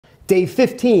Day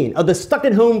 15 of the Stuck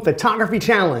at Home Photography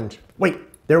Challenge. Wait,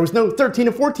 there was no 13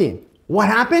 or 14. What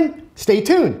happened? Stay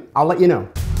tuned, I'll let you know.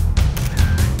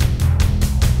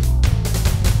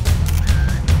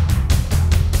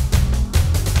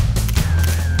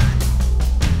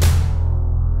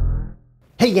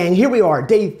 Hey gang, here we are,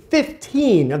 day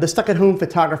 15 of the Stuck at Home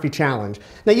Photography Challenge.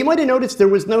 Now you might have noticed there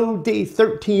was no day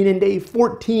 13 and day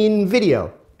 14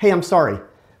 video. Hey, I'm sorry.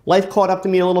 Life caught up to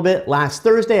me a little bit. Last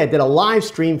Thursday I did a live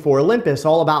stream for Olympus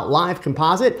all about live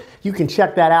composite. You can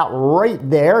check that out right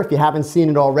there if you haven't seen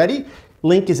it already.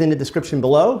 Link is in the description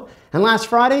below. And last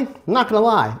Friday, I'm not gonna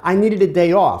lie, I needed a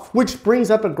day off, which brings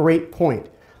up a great point.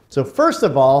 So first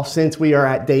of all, since we are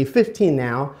at day 15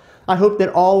 now, I hope that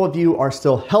all of you are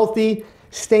still healthy,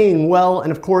 staying well,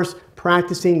 and of course,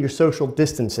 practicing your social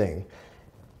distancing.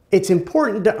 It's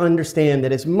important to understand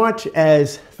that as much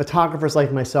as photographers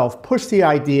like myself push the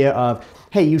idea of,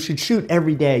 hey, you should shoot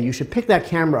every day, you should pick that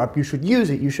camera up, you should use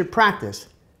it, you should practice.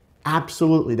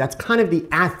 Absolutely, that's kind of the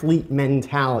athlete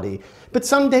mentality. But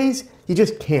some days, you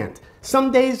just can't.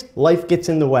 Some days, life gets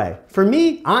in the way. For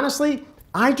me, honestly,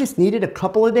 I just needed a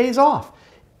couple of days off.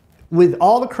 With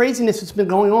all the craziness that's been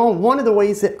going on, one of the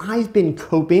ways that I've been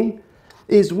coping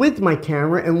is with my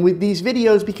camera and with these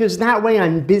videos, because that way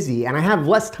I'm busy and I have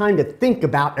less time to think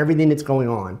about everything that's going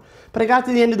on. But I got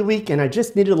to the end of the week and I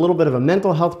just needed a little bit of a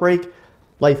mental health break.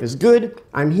 Life is good,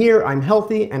 I'm here, I'm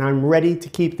healthy, and I'm ready to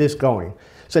keep this going.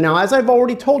 So now, as I've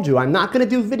already told you, I'm not gonna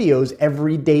do videos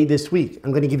every day this week.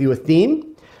 I'm gonna give you a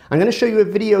theme. I'm gonna show you a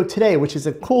video today, which is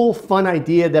a cool, fun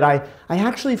idea that I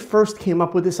actually first came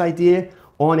up with this idea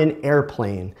on an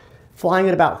airplane, flying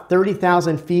at about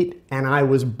 30,000 feet, and I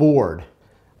was bored.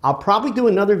 I'll probably do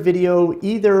another video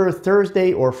either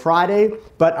Thursday or Friday,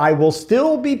 but I will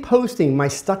still be posting my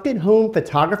Stuck at Home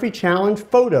Photography Challenge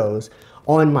photos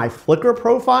on my Flickr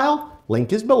profile,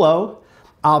 link is below.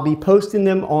 I'll be posting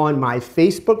them on my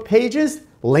Facebook pages,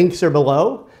 links are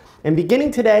below. And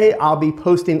beginning today, I'll be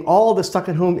posting all the Stuck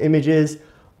at Home images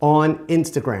on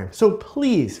Instagram. So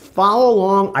please follow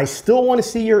along. I still want to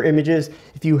see your images.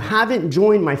 If you haven't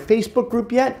joined my Facebook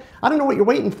group yet, I don't know what you're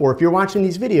waiting for if you're watching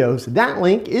these videos. That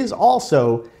link is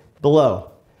also below.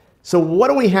 So what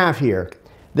do we have here?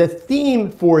 The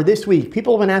theme for this week,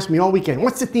 people have been asking me all weekend,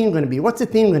 what's the theme going to be? What's the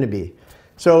theme going to be?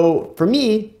 So for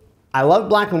me, I love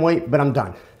black and white, but I'm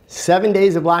done. 7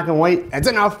 days of black and white, that's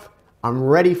enough. I'm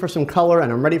ready for some color,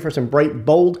 and I'm ready for some bright,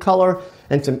 bold color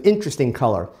and some interesting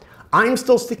color. I'm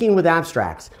still sticking with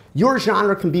abstracts. Your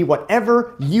genre can be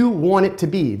whatever you want it to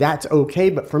be. That's okay,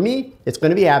 but for me, it's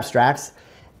gonna be abstracts.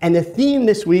 And the theme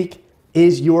this week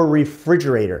is your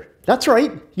refrigerator. That's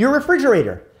right, your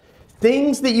refrigerator.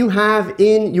 Things that you have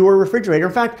in your refrigerator.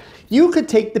 In fact, you could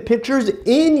take the pictures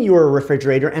in your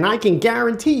refrigerator, and I can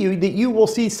guarantee you that you will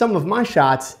see some of my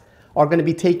shots are gonna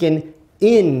be taken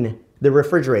in the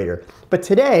refrigerator. But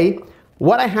today,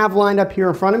 what I have lined up here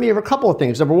in front of me are a couple of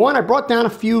things. Number one, I brought down a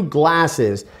few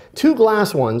glasses, 2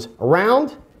 glass ones, a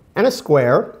round and a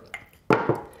square.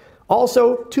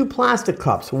 Also, 2 plastic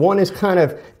cups. One is kind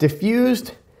of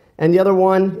diffused and the other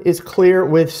one is clear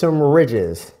with some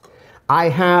ridges. I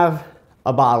have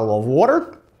a bottle of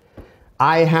water.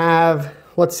 I have,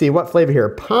 let's see, what flavor here?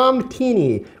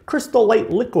 Palmtini Crystal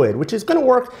Light Liquid, which is gonna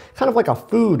work kind of like a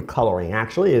food coloring,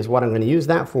 actually, is what I'm gonna use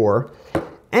that for.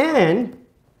 And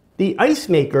the ice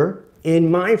maker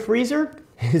in my freezer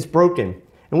is broken.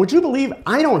 And would you believe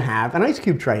I don't have an ice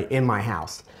cube tray in my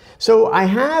house? So I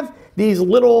have these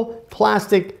little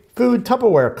plastic food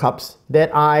Tupperware cups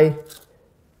that I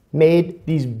made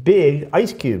these big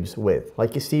ice cubes with,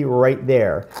 like you see right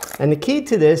there. And the key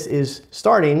to this is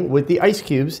starting with the ice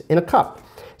cubes in a cup.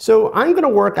 So I'm gonna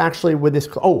work actually with this,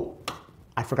 oh,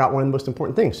 I forgot one of the most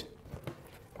important things.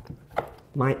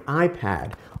 My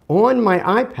iPad. On my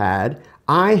iPad,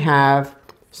 I have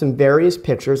some various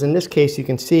pictures. In this case, you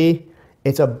can see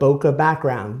it's a bokeh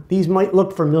background. These might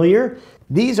look familiar.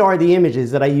 These are the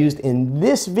images that I used in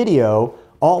this video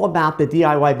all about the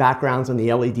DIY backgrounds on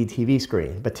the LED TV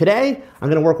screen. But today, I'm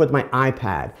gonna work with my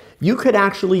iPad. You could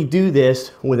actually do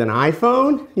this with an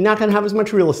iPhone. You're not gonna have as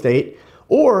much real estate.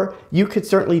 Or you could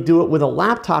certainly do it with a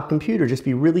laptop computer. Just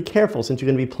be really careful since you're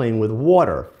gonna be playing with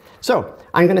water. So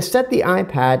I'm gonna set the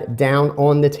iPad down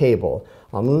on the table.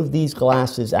 I'll move these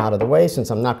glasses out of the way since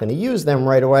I'm not going to use them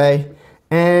right away.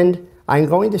 And I'm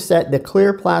going to set the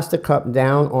clear plastic cup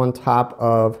down on top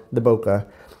of the bokeh.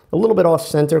 A little bit off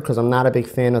center because I'm not a big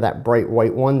fan of that bright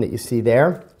white one that you see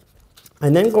there.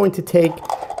 I'm then going to take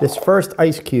this first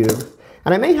ice cube,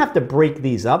 and I may have to break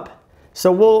these up.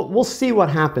 So we'll see what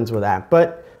happens with that.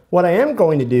 But what I am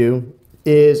going to do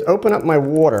is open up my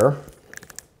water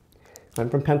I'm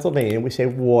from Pennsylvania, we say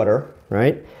water,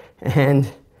 right?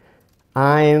 And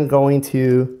I am going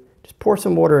to just pour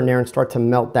some water in there and start to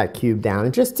melt that cube down.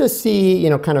 And just to see, you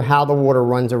know, kind of how the water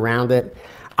runs around it.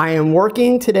 I am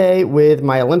working today with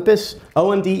my Olympus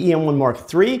OMD EM1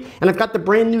 Mark III, and I've got the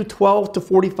brand new 12 to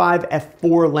 45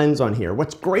 f4 lens on here.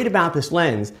 What's great about this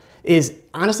lens is,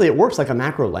 honestly, it works like a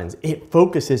macro lens. It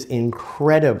focuses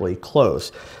incredibly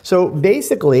close. So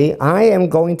basically, I am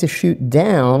going to shoot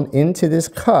down into this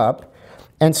cup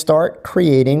and start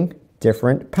creating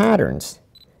different patterns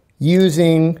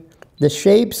using the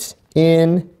shapes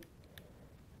in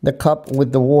the cup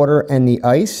with the water and the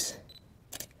ice,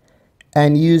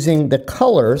 and using the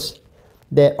colors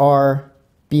that are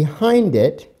behind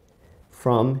it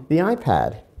from the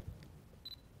iPad.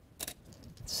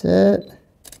 That's it.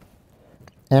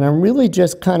 And I'm really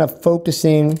just kind of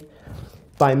focusing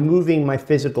by moving my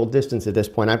physical distance at this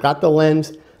point. I've got the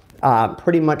lens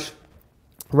pretty much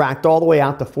racked all the way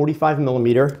out to 45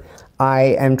 millimeter.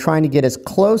 I am trying to get as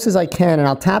close as I can, and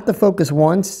I'll tap the focus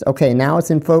once. Okay, now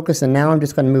it's in focus, and now I'm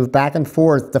just going to move back and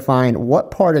forth to find what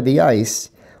part of the ice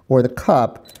or the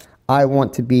cup I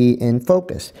want to be in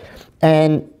focus.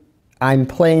 And I'm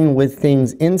playing with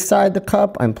things inside the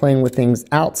cup, I'm playing with things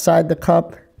outside the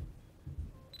cup.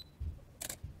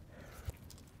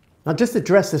 Now, just to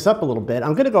dress this up a little bit,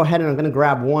 I'm going to go ahead and I'm going to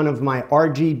grab one of my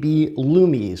RGB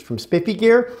Lumis from Spiffy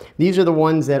Gear. These are the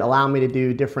ones that allow me to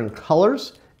do different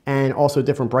colors and also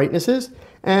different brightnesses.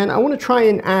 And I want to try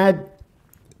and add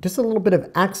just a little bit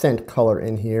of accent color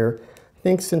in here. I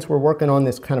think since we're working on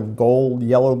this kind of gold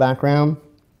yellow background,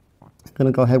 I'm going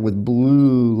to go ahead with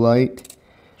blue light.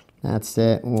 That's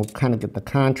it. And we'll kind of get the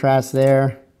contrast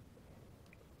there.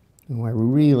 Oh, I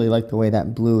really like the way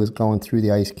that blue is going through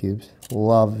the ice cubes.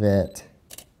 Love it.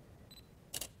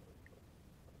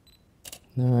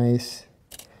 Nice.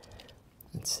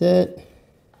 That's it.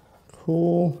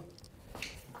 Cool.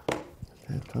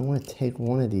 I want to take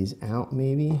one of these out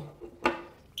maybe.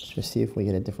 Just see if we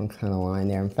get a different kind of line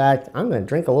there. In fact, I'm going to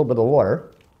drink a little bit of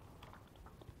water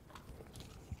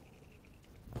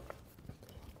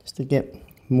just to get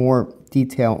more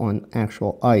detail on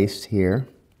actual ice here.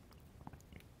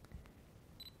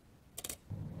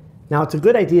 Now, it's a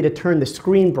good idea to turn the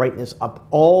screen brightness up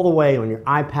all the way on your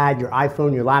iPad, your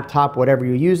iPhone, your laptop, whatever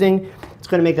you're using. It's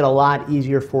going to make it a lot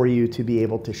easier for you to be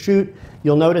able to shoot.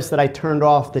 You'll notice that I turned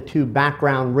off the two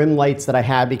background rim lights that I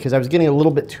had because I was getting a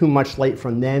little bit too much light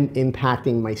from them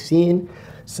impacting my scene.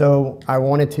 So I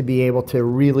wanted to be able to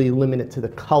really limit it to the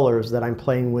colors that I'm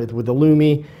playing with the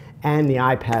Lumi and the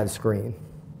iPad screen.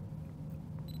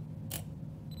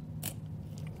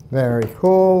 Very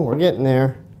cool. We're getting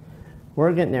there.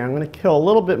 We're getting there. I'm going to kill a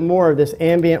little bit more of this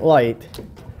ambient light.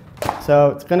 So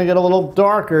it's going to get a little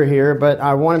darker here, but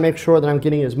I want to make sure that I'm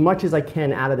getting as much as I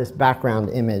can out of this background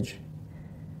image.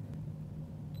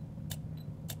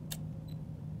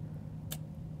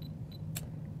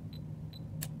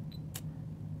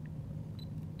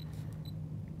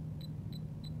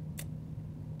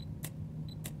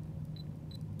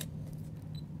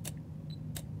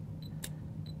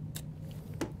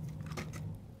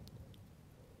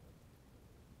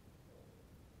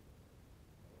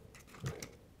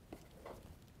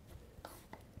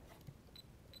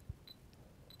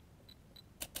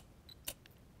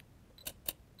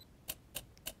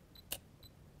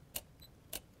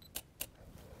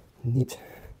 Neat.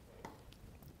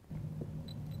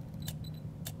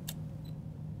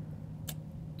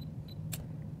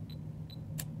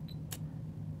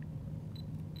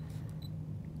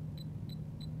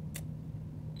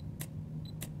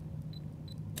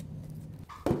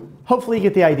 Hopefully you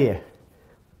get the idea.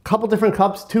 Couple different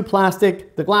cups, two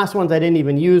plastic. The glass ones I didn't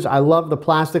even use. I love the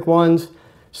plastic ones.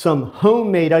 Some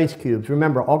homemade ice cubes.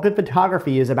 Remember, all good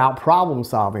photography is about problem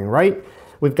solving, right?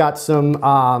 We've got some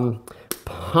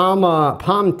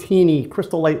Palmtini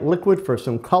Crystal Light Liquid for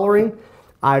some coloring.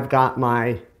 I've got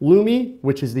my Lumi,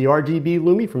 which is the RGB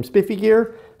Lumi from Spiffy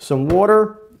Gear, some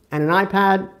water, and an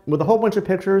iPad with a whole bunch of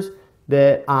pictures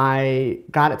that I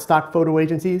got at stock photo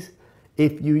agencies.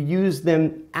 If you use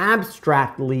them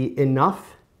abstractly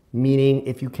enough, meaning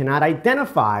if you cannot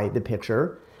identify the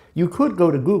picture, you could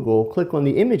go to Google, click on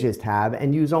the Images tab,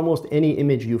 and use almost any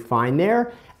image you find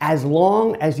there, as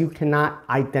long as you cannot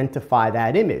identify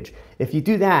that image. If you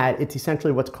do that, it's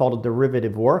essentially what's called a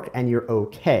derivative work, and you're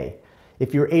okay.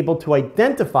 If you're able to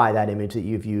identify that image that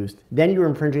you've used, then you're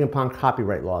infringing upon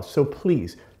copyright laws. So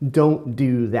please, don't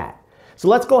do that. So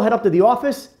let's go head up to the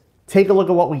office, take a look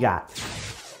at what we got.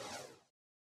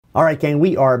 All right, gang,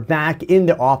 we are back in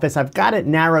the office. I've got it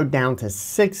narrowed down to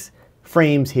 6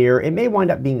 frames here. It may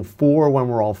wind up being 4 when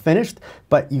we're all finished,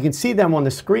 but you can see them on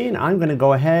the screen. I'm going to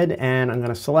go ahead and I'm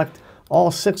going to select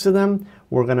all 6 of them.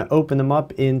 We're going to open them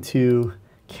up into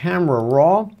Camera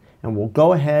Raw, and we'll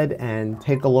go ahead and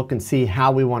take a look and see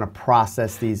how we want to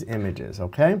process these images,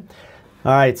 okay?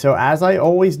 All right, so as I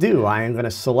always do, I am going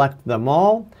to select them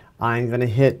all. I'm going to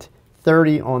hit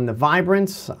 30 on the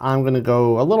vibrance. I'm going to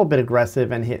go a little bit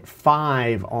aggressive and hit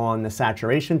 5 on the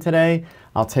saturation today.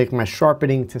 I'll take my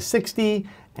sharpening to 60,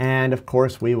 and of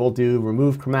course we will do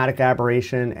remove chromatic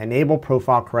aberration, enable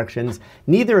profile corrections.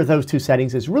 Neither of those 2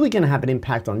 settings is really going to have an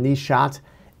impact on these shots.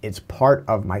 It's part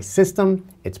of my system.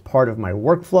 It's part of my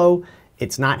workflow.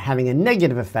 It's not having a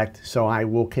negative effect, so I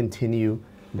will continue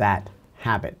that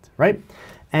habit, right?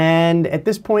 And at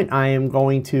this point, I am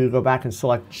going to go back and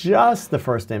select just the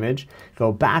first image,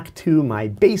 go back to my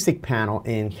basic panel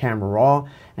in Camera Raw,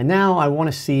 and now I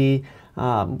want to see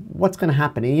what's going to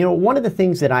happen. And you know, one of the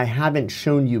things that I haven't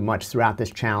shown you much throughout this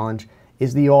challenge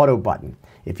is the auto button.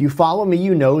 If you follow me,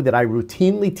 you know that I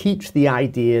routinely teach the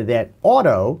idea that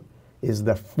auto is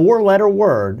the 4-letter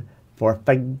word for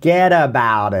forget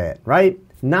about it, right?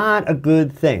 Not a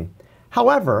good thing.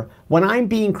 However, when I'm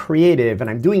being creative and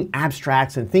I'm doing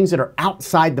abstracts and things that are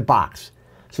outside the box,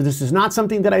 so this is not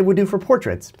something that I would do for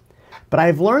portraits, but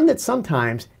I've learned that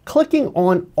sometimes clicking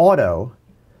on auto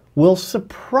will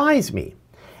surprise me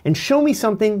and show me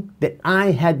something that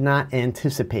I had not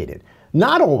anticipated.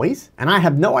 Not always, and I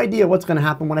have no idea what's going to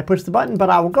happen when I push the button, but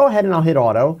I will go ahead and I'll hit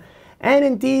auto, and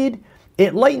indeed,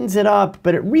 it lightens it up,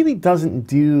 but it really doesn't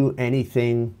do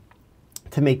anything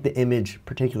to make the image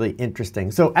particularly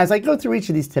interesting. So as I go through each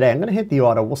of these today, I'm going to hit the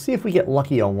auto. We'll see if we get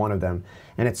lucky on one of them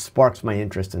and it sparks my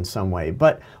interest in some way.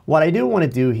 But what I do want to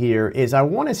do here is I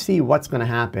want to see what's going to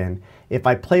happen if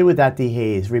I play with that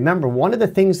dehaze. Remember, one of the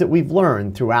things that we've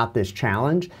learned throughout this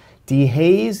challenge,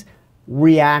 dehaze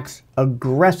reacts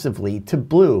aggressively to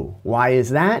blue. Why is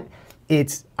that?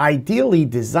 It's ideally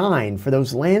designed for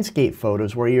those landscape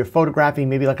photos where you're photographing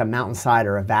maybe like a mountainside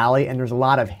or a valley and there's a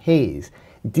lot of haze.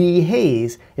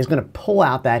 Dehaze is going to pull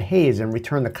out that haze and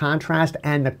return the contrast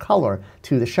and the color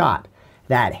to the shot.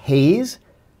 That haze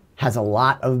has a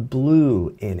lot of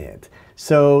blue in it.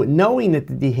 So knowing that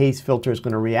the dehaze filter is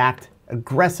going to react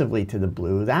aggressively to the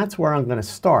blue, that's where I'm going to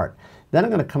start. Then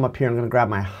I'm going to come up here, I'm going to grab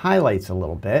my highlights a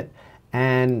little bit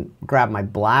and grab my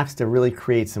blacks to really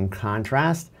create some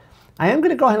contrast. I am going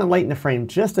to go ahead and lighten the frame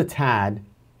just a tad,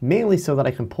 mainly so that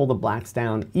I can pull the blacks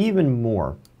down even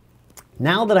more.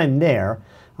 Now that I'm there,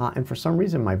 and for some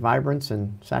reason my vibrance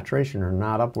and saturation are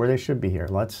not up where they should be here.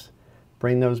 Let's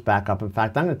bring those back up. In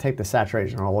fact, I'm going to take the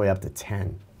saturation all the way up to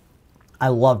 10. I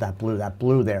love that blue. That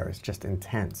blue there is just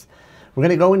intense. We're going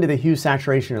to go into the hue,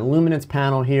 saturation, and luminance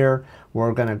panel here.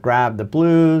 We're going to grab the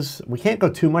blues. We can't go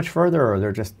too much further or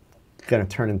they're just going to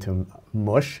turn into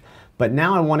mush. But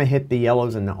now I want to hit the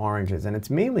yellows and the oranges, and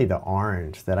it's mainly the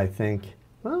orange that I think,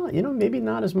 well, you know, maybe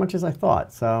not as much as I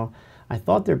thought. So I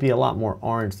thought there'd be a lot more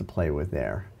orange to play with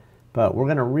there. But we're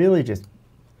going to really just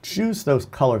juice those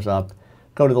colors up,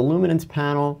 go to the luminance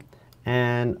panel,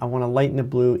 and I want to lighten the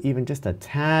blue even just a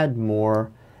tad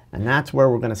more, and that's where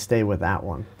we're going to stay with that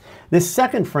one. This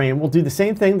second frame, we'll do the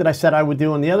same thing that I said I would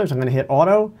do on the others. I'm going to hit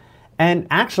auto, and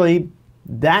actually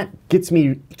that gets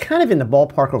me kind of in the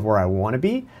ballpark of where I want to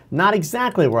be. Not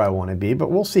exactly where I want to be,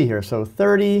 but we'll see here. So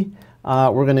 30,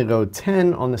 we're going to go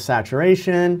 10 on the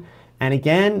saturation. And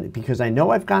again, because I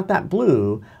know I've got that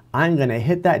blue, I'm going to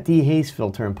hit that dehaze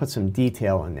filter and put some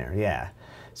detail in there. Yeah.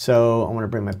 So I'm going to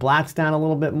bring my blacks down a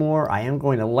little bit more. I am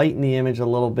going to lighten the image a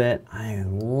little bit. I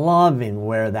am loving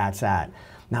where that's at.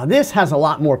 Now this has a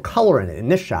lot more color in it in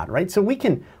this shot, right? So we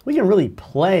can really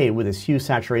play with this hue,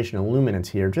 saturation, and luminance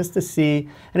here just to see.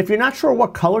 And if you're not sure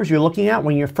what colors you're looking at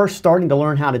when you're first starting to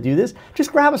learn how to do this,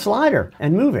 just grab a slider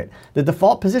and move it. The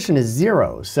default position is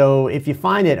 0. So if you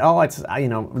find it, oh, it's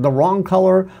the wrong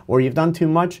color or you've done too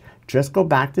much, just go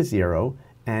back to 0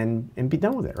 and be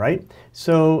done with it, right?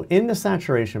 So in the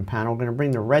saturation panel, we're going to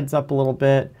bring the reds up a little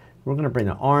bit. We're going to bring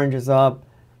the oranges up.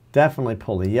 Definitely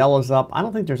pull the yellows up. I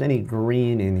don't think there's any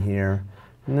green in here.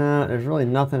 No, there's really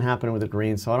nothing happening with the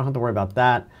green, so I don't have to worry about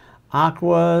that.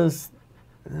 Aquas,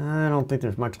 I don't think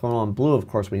there's much going on. Blue, of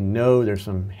course, we know there's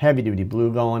some heavy-duty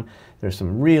blue going. There's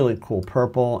some really cool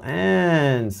purple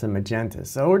and some magenta.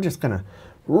 So we're just going to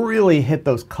really hit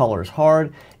those colors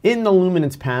hard. In the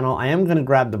luminance panel, I am going to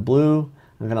grab the blue.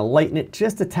 I'm going to lighten it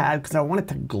just a tad because I want it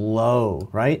to glow,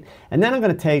 right? And then I'm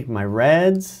going to take my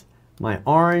reds, my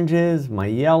oranges, my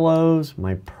yellows,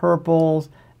 my purples,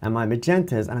 and my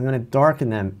magentas, and I'm going to darken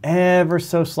them ever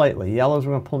so slightly. Yellows,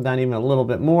 we're going to pull them down even a little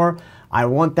bit more. I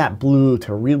want that blue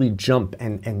to really jump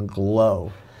and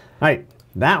glow. All right,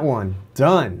 that one,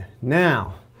 done.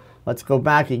 Now, let's go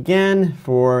back again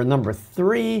for number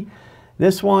 3.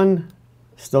 This one,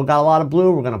 still got a lot of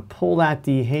blue. We're gonna pull that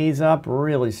dehaze up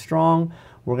really strong.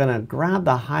 We're gonna grab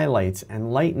the highlights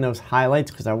and lighten those highlights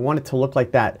because I want it to look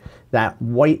like that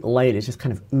white light is just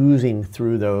kind of oozing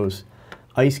through those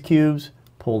ice cubes.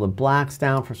 Pull the blacks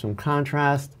down for some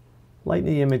contrast. Lighten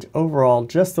the image overall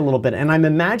just a little bit. And I'm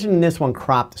imagining this one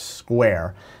cropped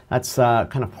square. That's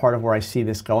kind of part of where I see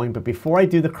this going. But before I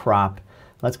do the crop,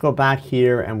 let's go back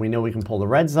here and we know we can pull the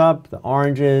reds up, the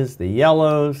oranges, the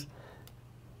yellows,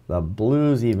 the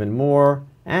blues even more,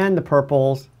 and the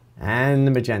purples, and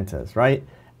the magentas, right?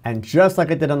 And just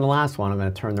like I did on the last one, I'm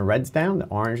gonna turn the reds down, the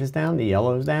oranges down, the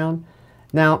yellows down.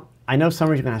 Now, I know some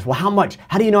of you are gonna ask, well, how much?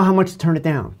 How do you know how much to turn it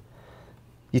down?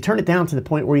 You turn it down to the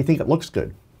point where you think it looks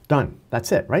good. Done,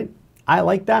 that's it, right? I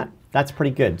like that, that's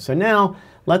pretty good. So now,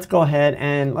 let's go ahead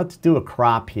and let's do a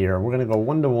crop here. We're gonna go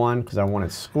 1:1 because I want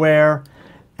it square.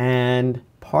 And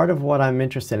part of what I'm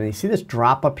interested in, you see this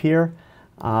drop up here?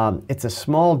 It's a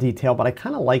small detail, but I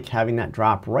kind of like having that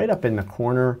drop right up in the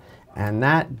corner, and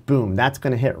that, boom, that's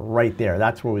gonna hit right there.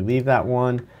 That's where we leave that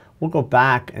one. We'll go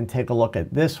back and take a look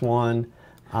at this one.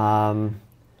 I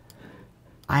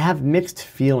have mixed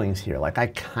feelings here. Like I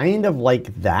kind of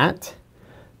like that,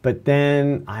 but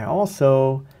then I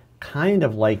also kind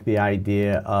of like the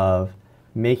idea of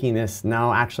making this,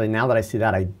 now actually now that I see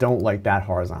that, I don't like that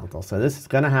horizontal. So this is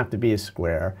gonna have to be a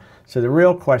square. So the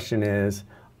real question is,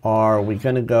 are we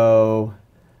gonna go,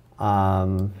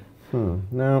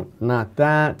 no, not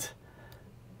that.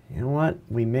 You know what,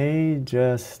 we may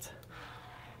just,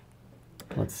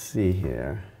 let's see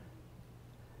here.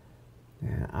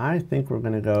 Yeah, I think we're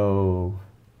gonna go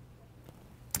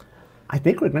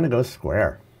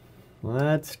square.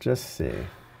 Let's just see.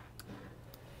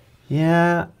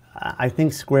 Yeah, I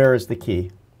think square is the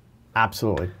key.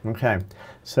 Absolutely, okay.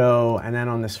 So, and then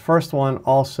on this first one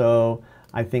also,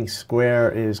 I think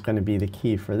square is gonna be the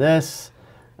key for this.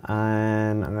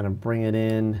 And I'm gonna bring it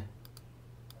in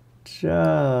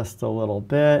just a little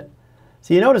bit.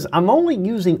 So you notice I'm only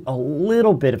using a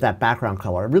little bit of that background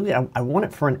color. Really, I want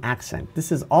it for an accent.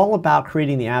 This is all about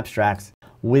creating the abstracts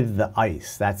with the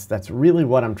ice. That's really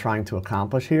what I'm trying to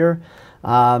accomplish here.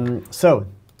 So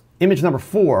image number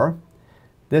 4,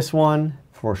 this one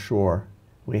for sure.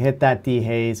 We hit that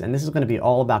dehaze, and this is gonna be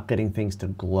all about getting things to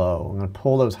glow. I'm gonna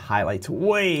pull those highlights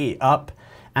way up,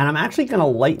 and I'm actually gonna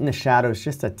lighten the shadows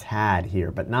just a tad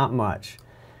here, but not much.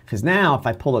 Because now if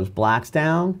I pull those blacks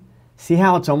down, see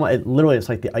how it's almost, literally it's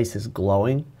like the ice is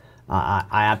glowing? I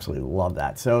absolutely love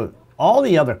that. So all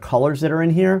the other colors that are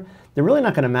in here, they're really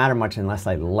not gonna matter much unless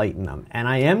I lighten them. And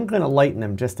I am gonna lighten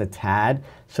them just a tad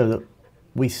so that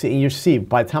you see,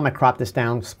 by the time I crop this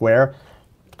down square,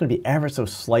 it's gonna be ever so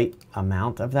slight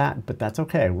amount of that, but that's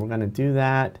okay. We're gonna do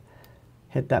that,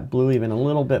 hit that blue even a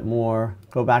little bit more,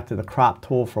 go back to the crop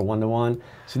tool for 1:1.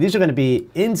 So these are gonna be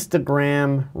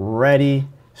Instagram ready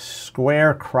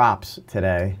square crops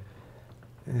today.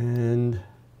 And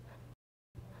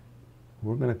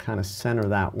we're going to kind of center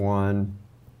that one.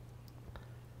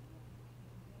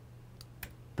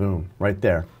 Boom, right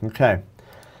there. Okay.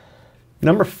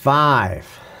 Number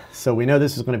 5. So we know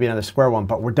this is going to be another square one,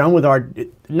 but we're done with our,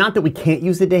 not that we can't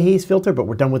use the dehaze filter, but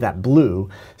we're done with that blue,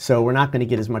 so we're not going to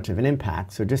get as much of an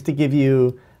impact. So just to give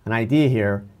you an idea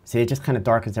here, see, it just kind of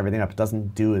darkens everything up. It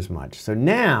doesn't do as much. So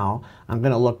now I'm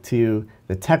going to look to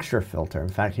the texture filter. In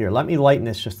fact, here, let me lighten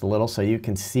this just a little so you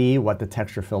can see what the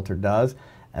texture filter does.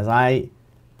 As I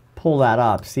pull that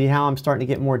up, see how I'm starting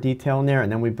to get more detail in there,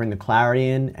 and then we bring the clarity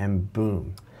in, and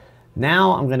boom.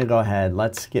 Now I'm going to go ahead,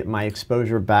 let's get my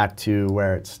exposure back to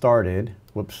where it started.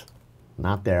 Whoops,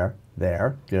 not there,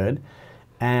 there, good.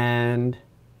 And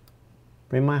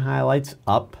bring my highlights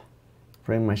up,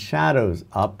 bring my shadows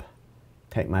up,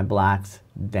 take my blacks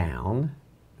down.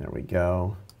 There we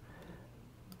go.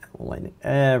 We'll lighten it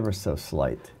ever so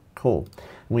slight. Cool.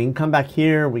 We can come back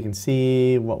here, we can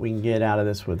see what we can get out of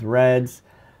this with reds.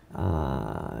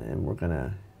 And we're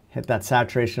gonna hit that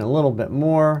saturation a little bit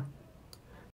more.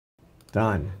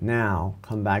 Done. Now,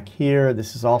 come back here.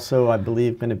 This is also, I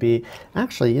believe, gonna be,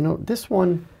 actually, you know, this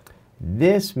one,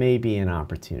 this may be an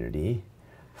opportunity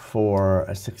for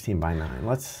a 16:9.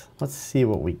 Let's see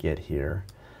what we get here.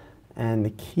 And the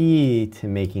key to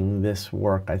making this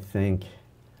work, I think,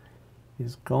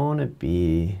 is going to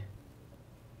be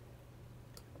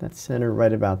that center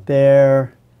right about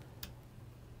there.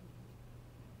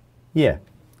 Yeah,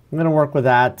 I'm going to work with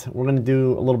that. We're going to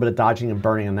do a little bit of dodging and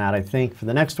burning on that, I think, for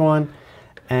the next one.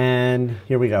 And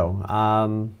here we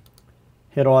go.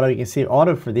 Hit auto. You can see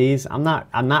auto for these. I'm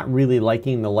not really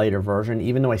liking the lighter version,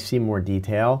 even though I see more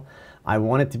detail. I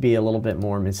want it to be a little bit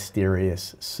more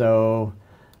mysterious. So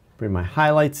bring my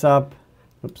highlights up.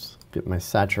 Oops, get my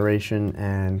saturation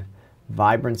and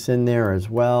vibrance in there as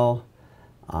well.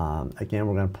 Again,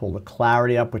 we're going to pull the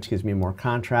clarity up, which gives me more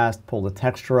contrast, pull the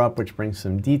texture up, which brings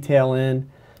some detail in.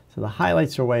 So the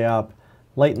highlights are way up,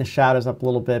 lighten the shadows up a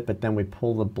little bit, but then we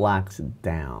pull the blacks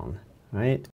down,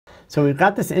 right? So we've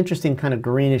got this interesting kind of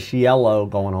greenish yellow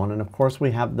going on, and of course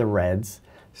we have the reds.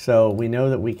 So we know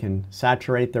that we can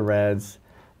saturate the reds.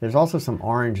 There's also some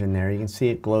orange in there. You can see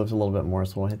it glows a little bit more,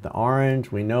 so we'll hit the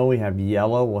orange. We know we have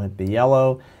yellow, we'll hit the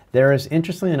yellow. There is,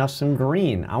 interestingly enough, some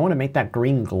green. I want to make that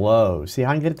green glow. See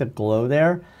how I can get it to glow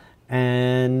there?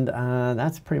 And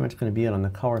that's pretty much going to be it on the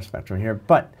color spectrum here.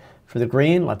 But for the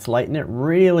green, let's lighten it,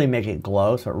 really make it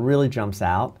glow so it really jumps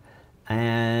out.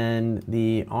 And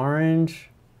the orange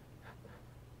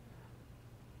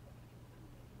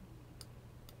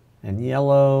and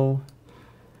yellow.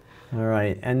 All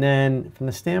right, and then from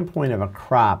the standpoint of a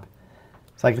crop,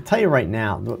 so I can tell you right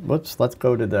now, whoops, let's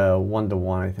go to the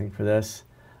 1:1, I think, for this.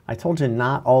 I told you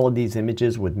not all of these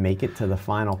images would make it to the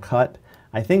final cut.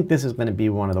 I think this is going to be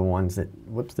one of the ones that,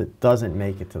 whoops, that doesn't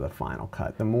make it to the final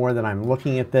cut. The more that I'm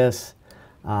looking at this,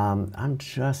 I'm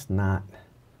just not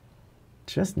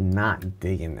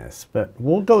digging this. But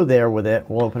we'll go there with it.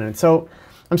 We'll open it. So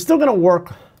I'm still going to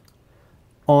work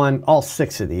on all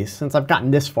 6 of these since I've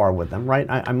gotten this far with them, right?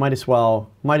 I might as well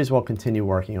continue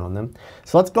working on them.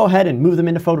 So let's go ahead and move them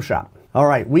into Photoshop. All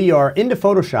right, we are into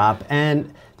Photoshop,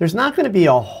 and there's not going to be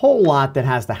a whole lot that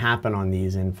has to happen on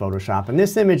these in Photoshop. And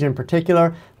this image in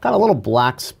particular, got a little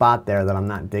black spot there that I'm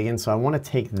not digging, so I want to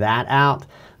take that out.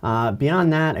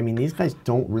 Beyond that, I mean, these guys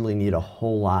don't really need a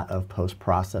whole lot of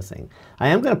post-processing. I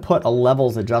am going to put a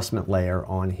levels adjustment layer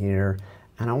on here,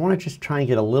 and I want to just try and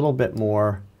get a little bit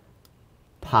more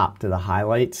pop to the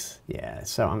highlights. Yeah,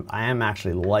 so I am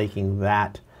actually liking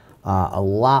that a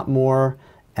lot more.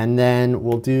 And then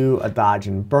we'll do a dodge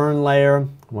and burn layer.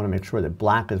 I want to make sure that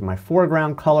black is my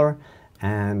foreground color,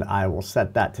 and I will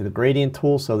set that to the gradient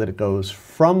tool so that it goes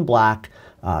from black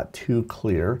to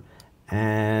clear.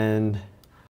 And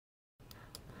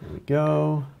there we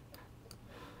go.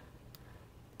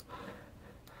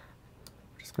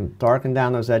 Just going to darken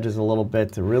down those edges a little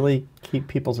bit to really keep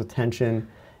people's attention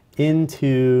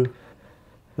into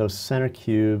those center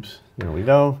cubes. There we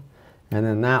go. And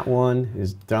then that one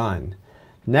is done.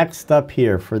 Next up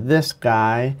here for this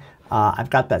guy, I've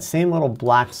got that same little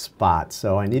black spot.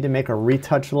 So I need to make a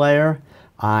retouch layer.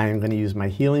 I'm going to use my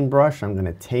healing brush. I'm going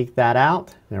to take that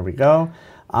out. There we go.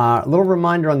 A little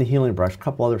reminder on the healing brush, a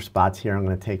couple other spots here I'm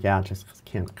going to take out just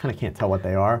because I kind of can't tell what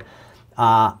they are.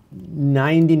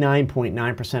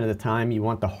 99.9% of the time you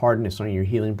want the hardness on your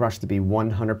healing brush to be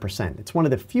 100%. It's one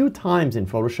of the few times in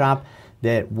Photoshop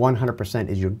that 100%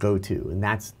 is your go-to, and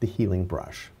that's the healing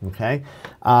brush, okay?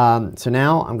 So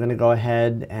now I'm going to go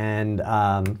ahead and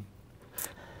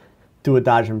do a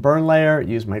dodge and burn layer,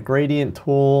 use my gradient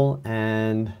tool,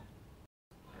 and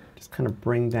just kind of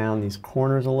bring down these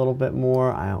corners a little bit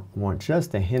more. I want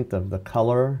just a hint of the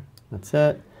color. That's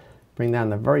it. Bring down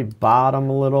the very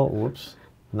bottom a little. Whoops,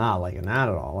 not liking that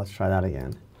at all. Let's try that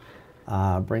again.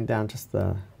 Bring down just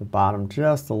the bottom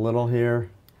just a little here.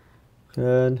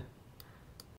 Good.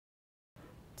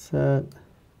 That's it.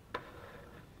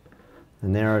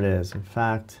 And there it is. In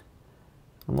fact,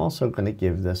 I'm also going to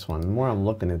give this one, the more I'm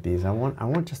looking at these, I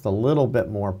want just a little bit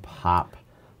more pop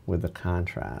with the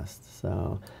contrast.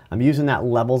 So I'm using that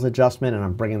levels adjustment, and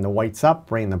I'm bringing the whites up,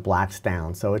 bringing the blacks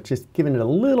down. So it's just giving it a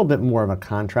little bit more of a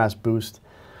contrast boost.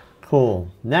 Cool.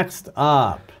 Next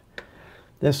up,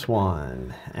 this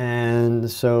one. And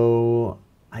so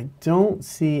I don't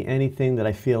see anything that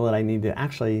I feel that I need to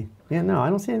actually, yeah, no, I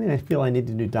don't see anything I feel I need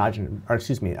to do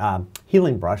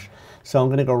healing brush. So I'm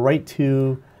going to go right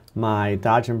to my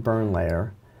dodge and burn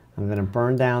layer. I'm going to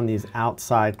burn down these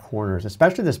outside corners,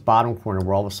 especially this bottom corner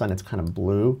where all of a sudden it's kind of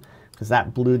blue, because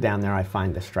that blue down there I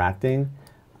find distracting.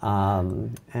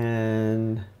 And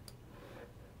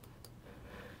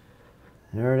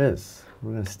there it is.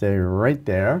 We're going to stay right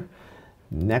there.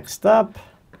 Next up,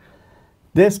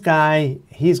 this guy,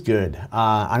 he's good.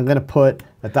 I'm going to put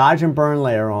a dodge and burn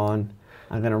layer on.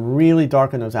 I'm going to really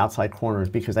darken those outside corners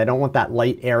because I don't want that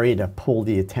light area to pull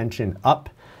the attention up.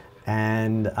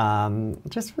 And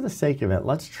just for the sake of it,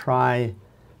 let's try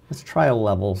a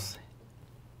levels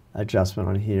adjustment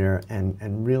on here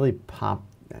and really pop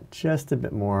that just a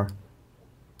bit more.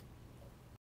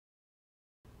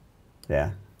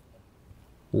 Yeah,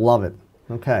 love it.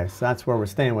 Okay, so that's where we're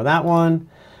staying with that one.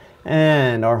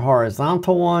 And our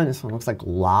horizontal one, this one looks like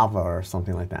lava or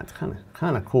something like that. It's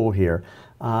kind of cool here.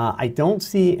 I don't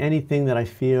see anything that I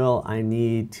feel I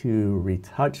need to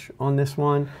retouch on this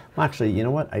one. Well, actually, you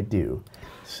know what? I do.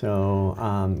 So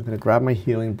I'm going to grab my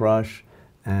healing brush,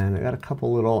 and I got a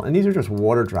couple little, and these are just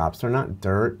water drops. They're not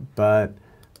dirt, but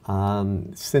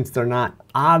since they're not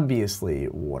obviously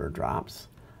water drops,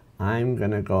 I'm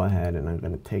going to go ahead and I'm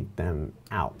going to take them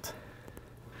out.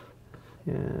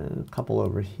 And a couple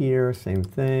over here, same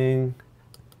thing.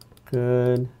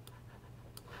 Good.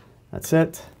 That's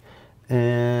it.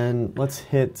 And let's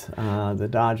hit the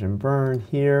dodge and burn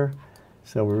here.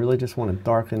 So we really just want to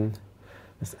darken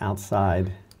this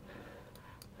outside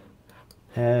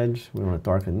edge. We want to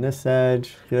darken this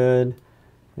edge. Good.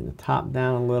 Bring the top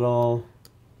down a little.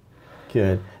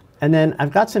 Good. And then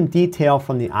I've got some detail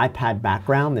from the iPad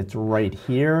background that's right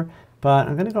here, but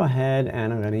I'm going to go ahead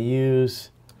and I'm going to use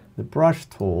the brush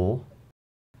tool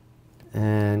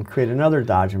and create another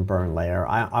dodge and burn layer.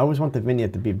 I always want the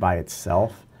vignette to be by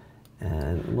itself,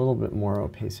 and a little bit more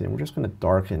opacity. We're just going to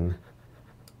darken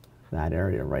that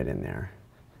area right in there,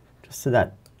 just so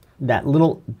that that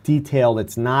little detail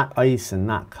that's not ice and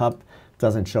not cup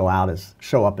doesn't show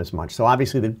up as much. So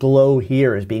obviously the glow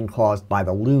here is being caused by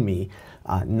the Lumi,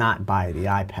 not by the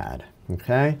iPad.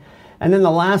 Okay, and then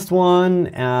the last one,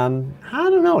 I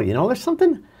don't know. You know, there's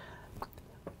something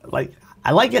like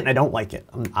I like it and I don't like it.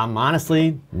 I'm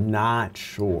honestly not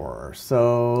sure.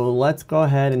 So let's go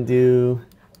ahead and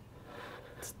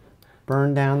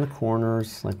burn down the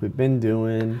corners like we've been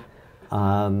doing.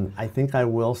 I think I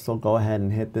will still go ahead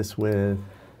and hit this with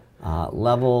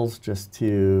levels just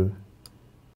to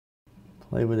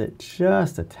play with it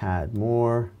just a tad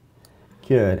more.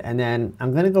 Good. And then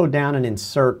I'm going to go down and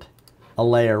insert a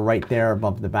layer right there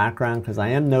above the background, because I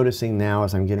am noticing now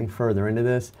as I'm getting further into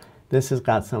this, this has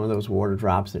got some of those water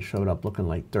drops that showed up looking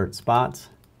like dirt spots.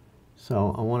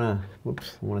 So I want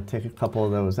to take a couple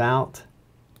of those out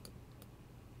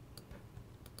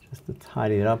just to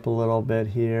tidy it up a little bit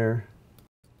here.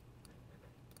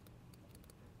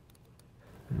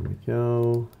 There we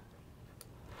go.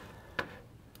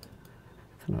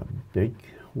 Kind of a big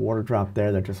water drop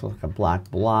there that just looks like a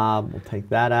black blob. We'll take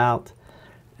that out.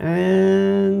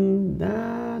 And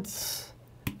that's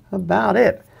about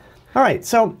it. All right,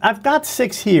 so I've got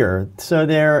 6 here. So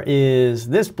there is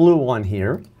this blue one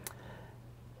here.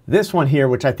 This one here,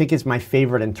 which I think is my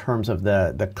favorite in terms of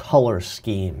the color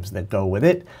schemes that go with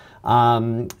it.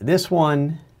 This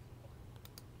one,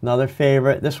 another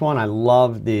favorite. This one, I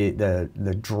love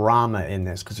the drama in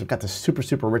this, because we've got the super,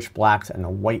 super rich blacks and the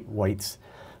whites.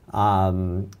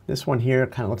 This one here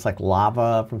kind of looks like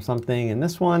lava from something. And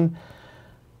this one,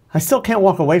 I still can't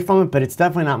walk away from it, but it's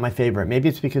definitely not my favorite. Maybe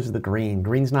it's because of the green.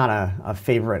 Green's not a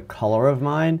favorite color of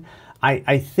mine.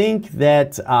 I think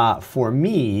that for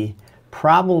me,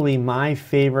 probably my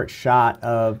favorite shot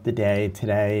of the day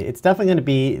today, it's definitely going to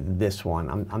be this one.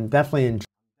 I'm definitely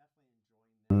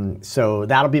enjoying. So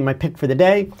that'll be my pick for the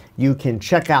day. You can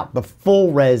check out the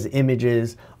full res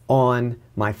images on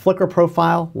my Flickr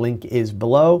profile. Link is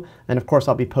below. And of course,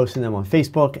 I'll be posting them on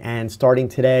Facebook and starting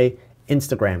today,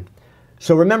 Instagram.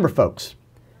 So remember, folks,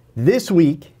 this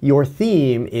week your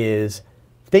theme is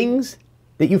things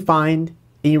that you find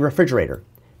in your refrigerator.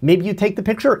 Maybe you take the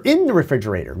picture in the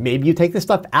refrigerator. Maybe you take the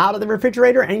stuff out of the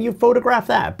refrigerator and you photograph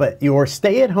that. But your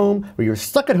stay-at-home or your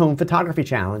stuck-at-home photography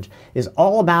challenge is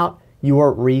all about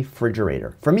your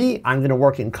refrigerator. For me, I'm going to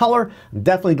work in color. I'm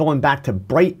definitely going back to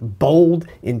bright, bold,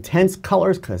 intense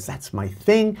colors, because that's my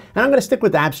thing. And I'm going to stick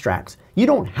with abstracts. You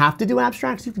don't have to do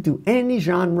abstracts. You can do any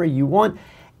genre you want.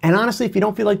 And honestly, if you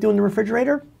don't feel like doing the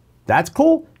refrigerator, that's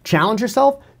cool. Challenge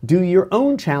yourself. Do your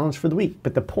own challenge for the week.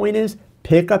 But the point is,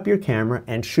 pick up your camera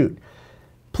and shoot.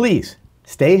 Please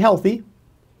stay healthy,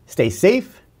 stay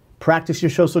safe, practice your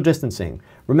social distancing.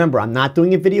 Remember, I'm not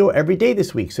doing a video every day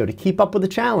this week, so to keep up with the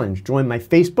challenge, join my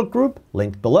Facebook group,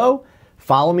 linked below.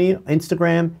 Follow me on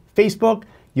Instagram, Facebook.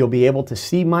 You'll be able to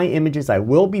see my images. I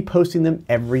will be posting them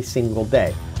every single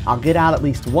day. I'll get out at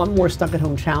least one more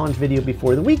Stuck-at-Home challenge video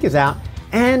before the week is out,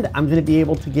 and I'm going to be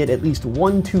able to get at least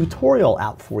one tutorial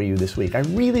out for you this week. I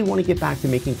really want to get back to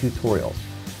making tutorials.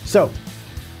 So,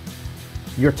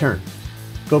 your turn.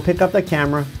 Go pick up that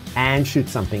camera and shoot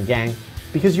something, gang.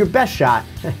 Because your best shot,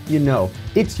 you know,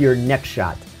 it's your next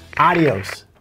shot. Adios.